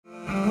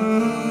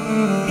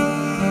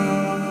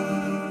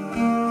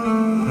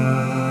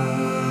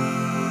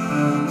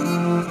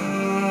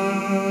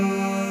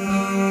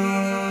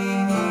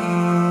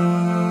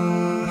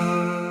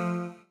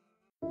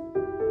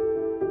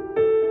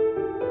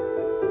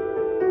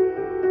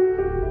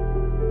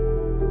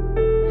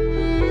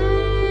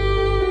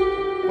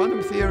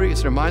quantum theory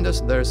is remind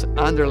us there's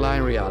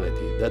underlying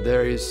reality, that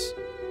there is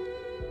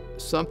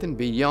something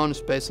beyond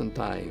space and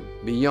time,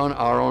 beyond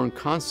our own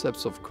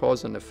concepts of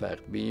cause and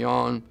effect,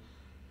 beyond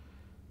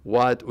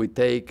what we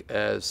take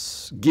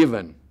as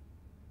given,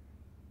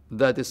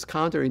 that is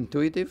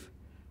counterintuitive,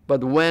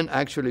 but when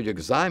actually you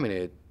examine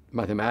it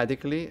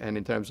mathematically and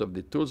in terms of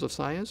the tools of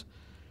science,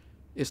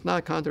 it's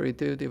not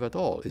counterintuitive at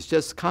all. It's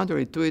just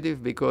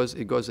counterintuitive because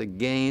it goes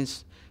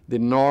against the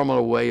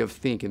normal way of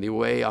thinking, the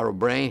way our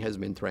brain has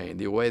been trained,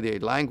 the way the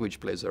language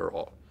plays a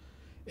role.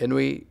 And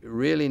we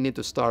really need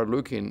to start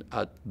looking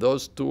at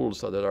those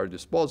tools that are at our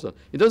disposal.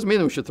 It doesn't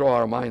mean we should throw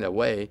our mind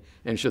away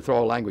and should throw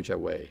our language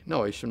away.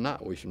 No, we should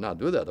not. We should not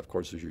do that. Of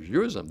course, we should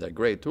use them. They're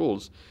great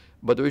tools.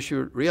 But we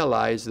should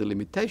realize the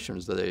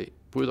limitations that they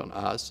put on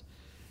us,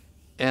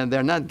 and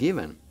they're not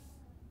given.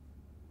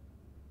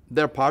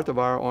 They're part of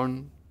our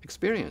own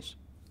experience.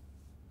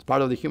 It's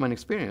part of the human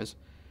experience.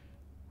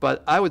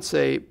 But I would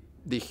say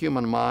the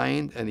human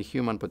mind and the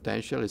human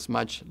potential is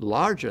much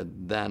larger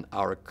than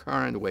our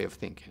current way of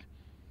thinking.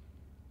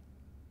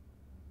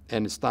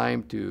 And it's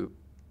time to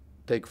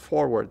take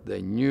forward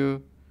the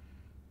new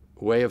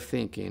way of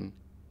thinking,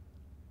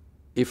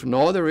 if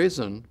no other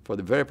reason, for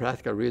the very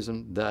practical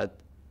reason that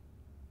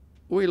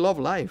we love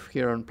life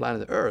here on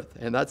planet Earth,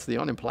 and that's the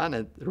only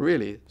planet,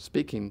 really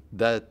speaking,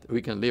 that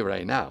we can live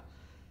right now.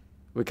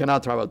 We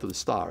cannot travel to the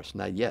stars,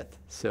 not yet.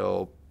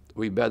 So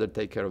we better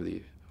take care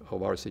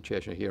of our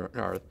situation here on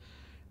Earth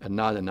and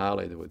not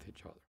annihilate it with each other.